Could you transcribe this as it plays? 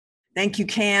Thank you,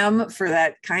 Cam, for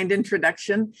that kind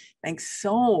introduction. Thanks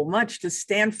so much to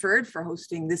Stanford for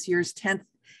hosting this year's 10th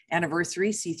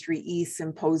anniversary C3E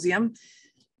Symposium.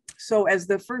 So as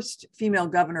the first female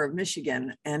governor of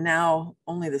Michigan, and now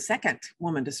only the second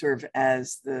woman to serve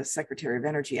as the Secretary of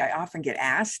Energy, I often get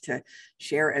asked to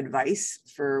share advice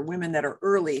for women that are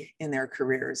early in their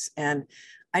careers. And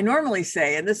I normally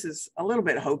say, and this is a little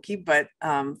bit hokey, but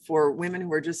for women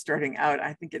who are just starting out,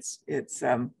 I think it's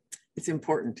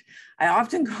important. I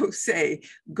often say,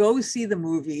 go see the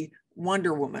movie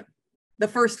Wonder Woman, the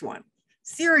first one.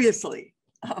 Seriously,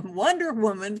 Wonder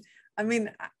Woman. I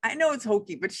mean, I know it's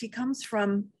hokey, but she comes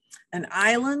from an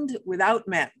island without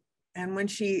men. And when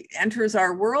she enters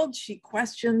our world, she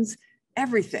questions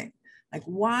everything. Like,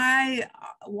 why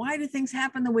do things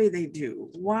happen the way they do?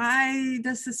 Why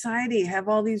does society have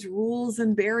all these rules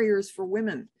and barriers for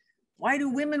women? Why do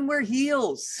women wear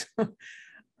heels?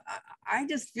 I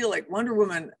just feel like Wonder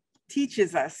Woman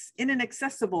teaches us in an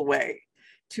accessible way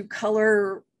to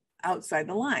color outside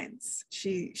the lines.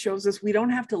 She shows us we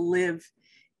don't have to live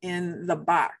in the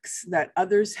box that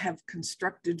others have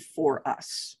constructed for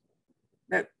us,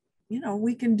 that, you know,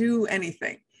 we can do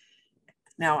anything.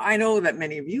 Now, I know that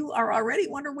many of you are already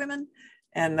Wonder Women,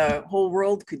 and the whole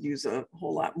world could use a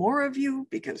whole lot more of you,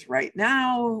 because right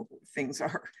now things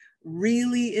are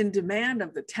really in demand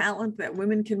of the talent that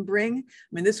women can bring. I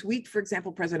mean, this week, for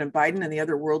example, President Biden and the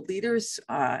other world leaders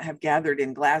have gathered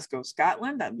in Glasgow,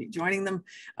 Scotland. I'll be joining them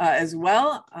as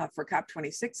well for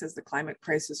COP26 as the climate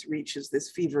crisis reaches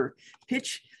this fever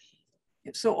pitch.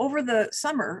 So over the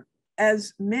summer,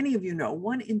 as many of you know,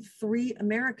 1 in 3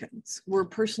 Americans were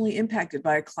personally impacted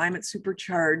by a climate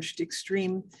supercharged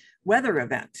extreme weather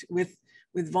event, with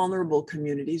vulnerable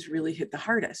communities really hit the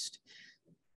hardest.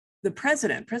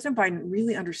 President Biden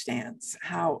really understands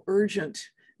how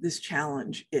urgent this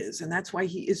challenge is. And that's why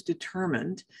he is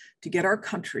determined to get our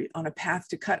country on a path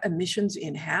to cut emissions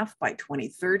in half by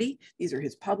 2030. These are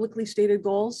his publicly stated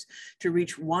goals: to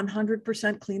reach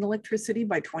 100% clean electricity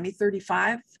by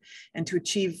 2035 and to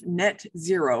achieve net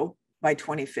zero by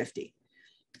 2050.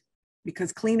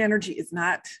 Because clean energy is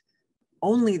not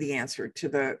only the answer to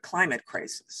the climate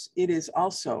crisis, it is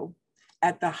also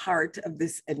at the heart of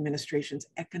this administration's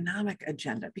economic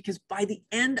agenda, because by the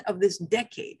end of this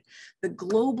decade, the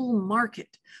global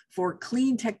market for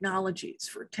clean technologies,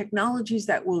 for technologies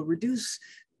that will reduce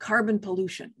carbon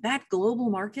pollution, that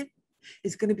global market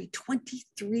is going to be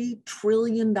 $23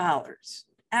 trillion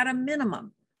at a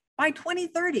minimum by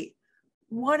 2030.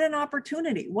 What an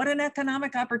opportunity. What an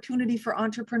economic opportunity for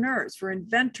entrepreneurs, for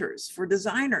inventors, for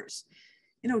designers.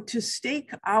 You know, to stake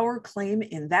our claim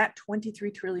in that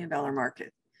 $23 trillion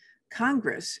market,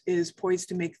 Congress is poised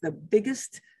to make the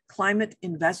biggest climate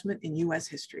investment in US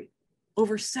history,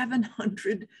 over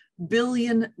 $700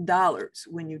 billion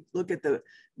when you look at the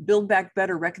Build Back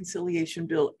Better reconciliation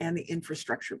bill and the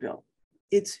infrastructure bill.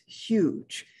 It's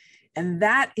huge. And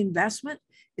that investment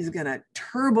is going to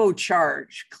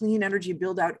turbocharge clean energy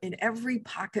build out in every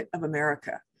pocket of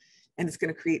America. And it's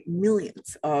going to create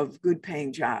millions of good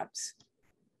paying jobs.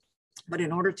 But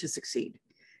in order to succeed,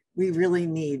 we really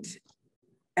need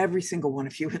every single one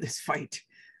of you in this fight.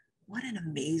 What an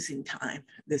amazing time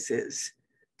this is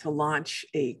to launch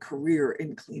a career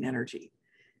in clean energy.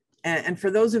 And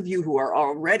for those of you who are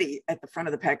already at the front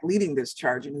of the pack leading this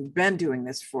charge and who've been doing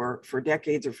this for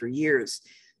decades or for years,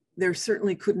 there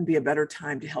certainly couldn't be a better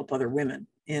time to help other women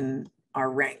in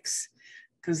our ranks.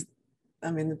 Because,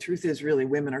 I mean, the truth is really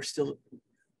women are still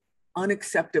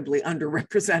unacceptably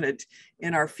underrepresented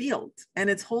in our field, and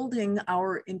it's holding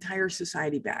our entire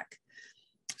society back.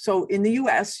 So in the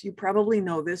US, you probably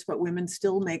know this, but women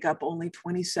still make up only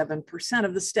 27%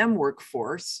 of the STEM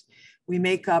workforce. We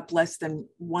make up less than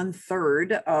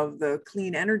 1/3 of the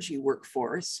clean energy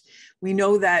workforce. We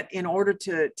know that in order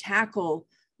to tackle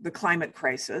the climate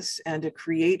crisis and to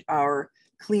create our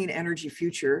clean energy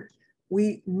future,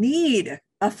 we need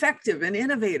effective and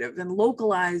innovative and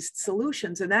localized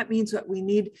solutions. And that means that we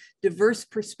need diverse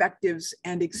perspectives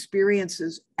and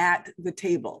experiences at the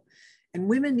table. And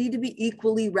women need to be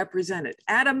equally represented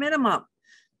at a minimum.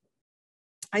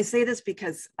 I say this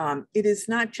because it is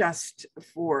not just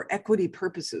for equity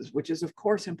purposes, which is of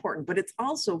course important, but it's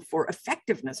also for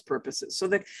effectiveness purposes. So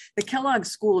the Kellogg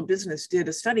School of Business did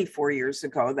a study 4 years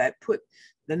ago that put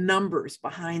the numbers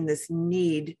behind this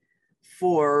need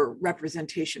for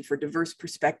representation, for diverse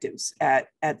perspectives at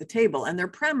the table. And their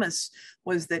premise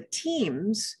was that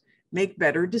teams make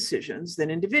better decisions than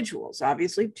individuals.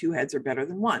 Obviously, 2 heads are better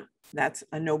than 1. That's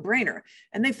a no-brainer.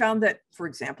 And they found that, for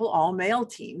example, all male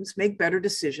teams make better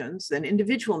decisions than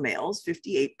individual males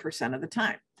 58% of the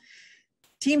time.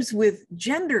 Teams with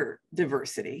gender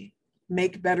diversity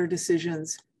make better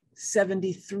decisions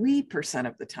 73%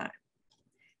 of the time.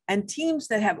 And teams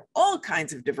that have all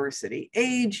kinds of diversity,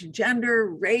 age, gender,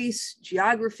 race,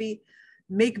 geography,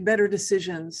 make better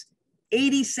decisions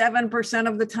 87%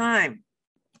 of the time.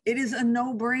 It is a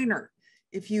no-brainer.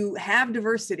 If you have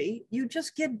diversity, you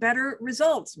just get better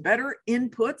results, better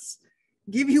inputs,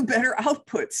 give you better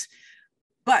outputs.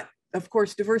 But of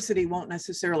course, diversity won't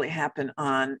necessarily happen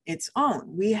on its own.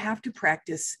 We have to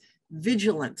practice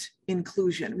vigilant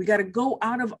inclusion. We got to go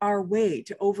out of our way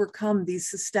to overcome these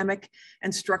systemic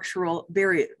and structural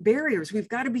barriers. We've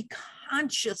got to be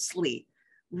consciously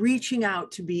reaching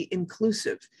out to be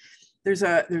inclusive. There's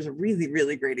a really,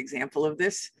 really great example of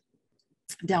this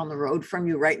down the road from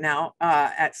you right now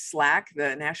at SLAC,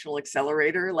 the National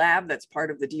Accelerator Lab that's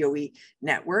part of the DOE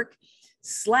network.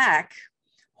 SLAC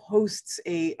hosts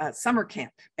a summer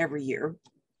camp every year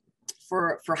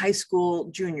for high school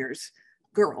juniors,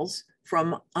 girls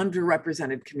from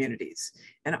underrepresented communities.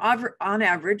 And on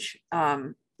average,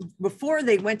 before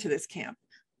they went to this camp,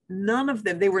 none of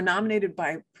them, they were nominated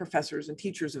by professors and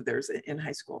teachers of theirs in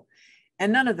high school.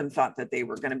 And none of them thought that they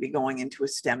were going to be going into a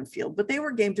STEM field, but they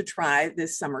were game to try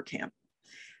this summer camp.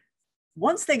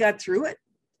 Once they got through it,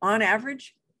 on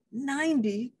average,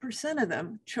 90% of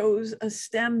them chose a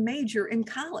STEM major in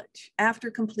college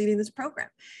after completing this program.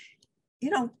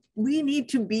 You know, we need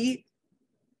to be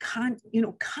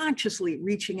consciously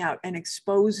reaching out and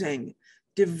exposing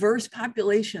diverse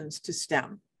populations to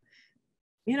STEM.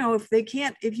 You know, if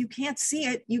you can't see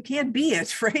it, you can't be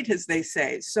it, right? As they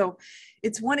say. So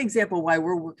it's one example why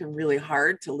we're working really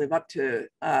hard to live up to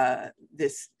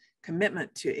this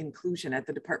commitment to inclusion at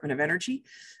the Department of Energy.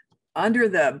 Under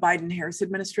the Biden-Harris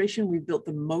administration, we've built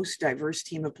the most diverse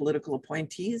team of political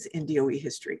appointees in DOE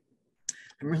history.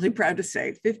 I'm really proud to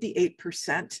say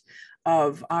 58%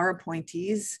 of our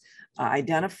appointees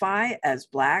identify as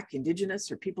Black,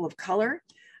 Indigenous, or people of color.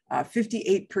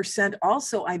 58%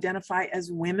 also identify as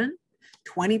women,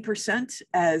 20%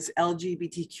 as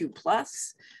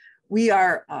LGBTQ+. We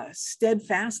are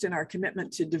steadfast in our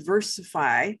commitment to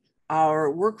diversify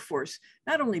our workforce,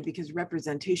 not only because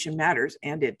representation matters,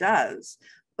 and it does,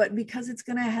 but because it's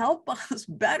going to help us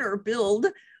better build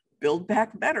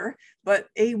back better, but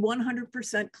a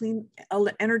 100% clean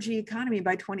energy economy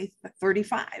by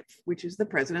 2035, which is the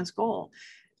president's goal.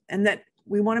 And that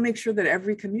we want to make sure that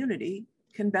every community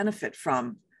can benefit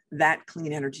from that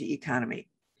clean energy economy.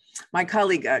 My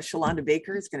colleague, Shalonda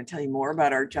Baker, is going to tell you more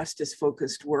about our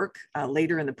justice-focused work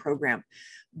later in the program.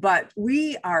 But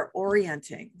we are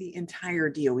orienting the entire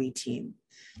DOE team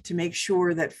to make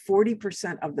sure that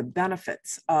 40% of the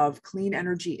benefits of clean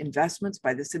energy investments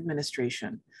by this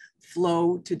administration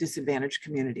flow to disadvantaged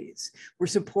communities. We're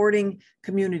supporting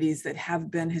communities that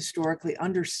have been historically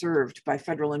underserved by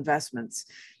federal investments.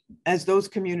 As those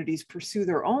communities pursue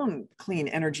their own clean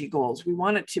energy goals, we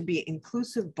want it to be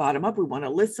inclusive, bottom up. We want to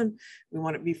listen. We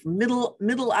want it to be from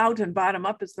middle out and bottom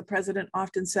up, as the president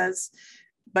often says.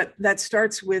 But that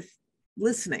starts with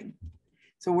listening.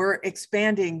 So we're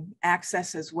expanding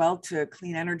access as well to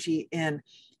clean energy in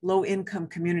low-income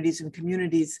communities and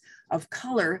communities of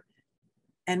color.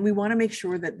 And we want to make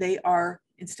sure that they are,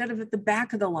 instead of at the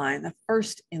back of the line, the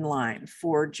first in line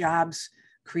for jobs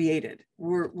created.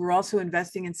 We're also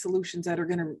investing in solutions that are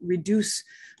going to reduce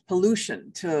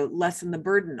pollution to lessen the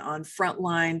burden on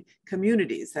frontline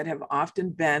communities that have often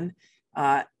been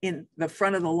in the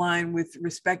front of the line with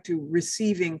respect to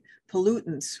receiving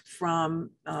pollutants from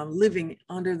living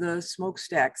under the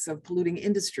smokestacks of polluting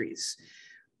industries.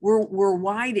 We're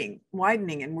widening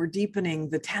and we're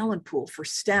deepening the talent pool for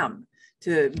STEM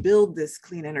to build this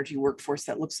clean energy workforce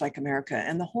that looks like America.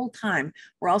 And the whole time,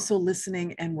 we're also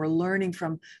listening and we're learning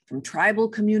from tribal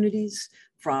communities,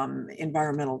 from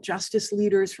environmental justice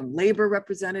leaders, from labor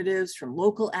representatives, from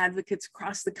local advocates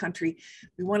across the country.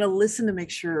 We want to listen to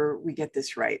make sure we get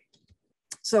this right.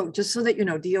 So just so that you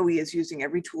know, DOE is using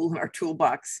every tool in our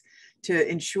toolbox to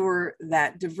ensure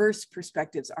that diverse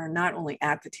perspectives are not only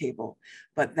at the table,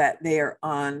 but that they are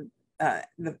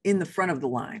in the front of the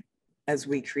line as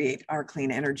we create our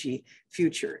clean energy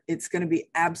future. It's going to be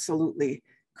absolutely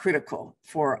critical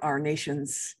for our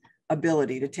nation's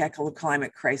ability to tackle the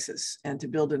climate crisis and to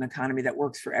build an economy that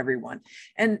works for everyone.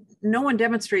 And no one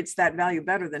demonstrates that value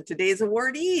better than today's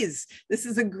awardees. This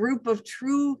is a group of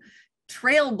true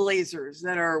trailblazers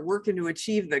that are working to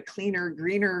achieve the cleaner,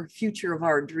 greener future of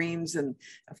our dreams. And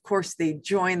of course, they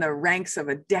join the ranks of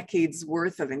a decade's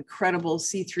worth of incredible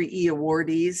C3E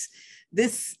awardees.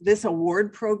 This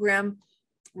award program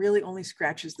really only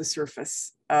scratches the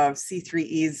surface of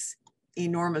C3E's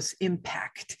enormous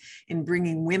impact in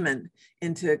bringing women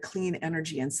into clean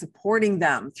energy and supporting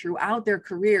them throughout their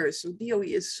careers. So DOE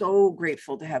is so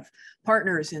grateful to have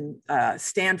partners in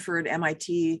Stanford,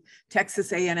 MIT,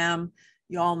 Texas A&M.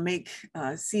 You all make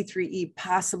C3E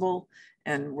possible.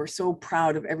 And we're so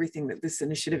proud of everything that this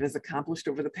initiative has accomplished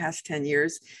over the past 10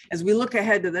 years. As we look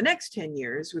ahead to the next 10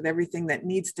 years with everything that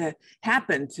needs to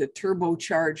happen to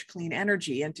turbocharge clean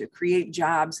energy and to create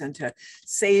jobs and to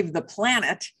save the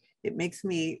planet, it makes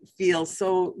me feel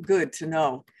so good to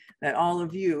know that all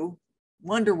of you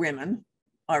Wonder Women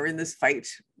are in this fight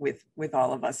with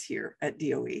all of us here at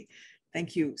DOE.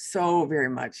 Thank you so very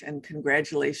much, and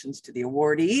congratulations to the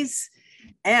awardees.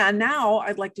 And now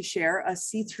I'd like to share a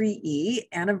C3E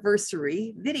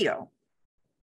anniversary video.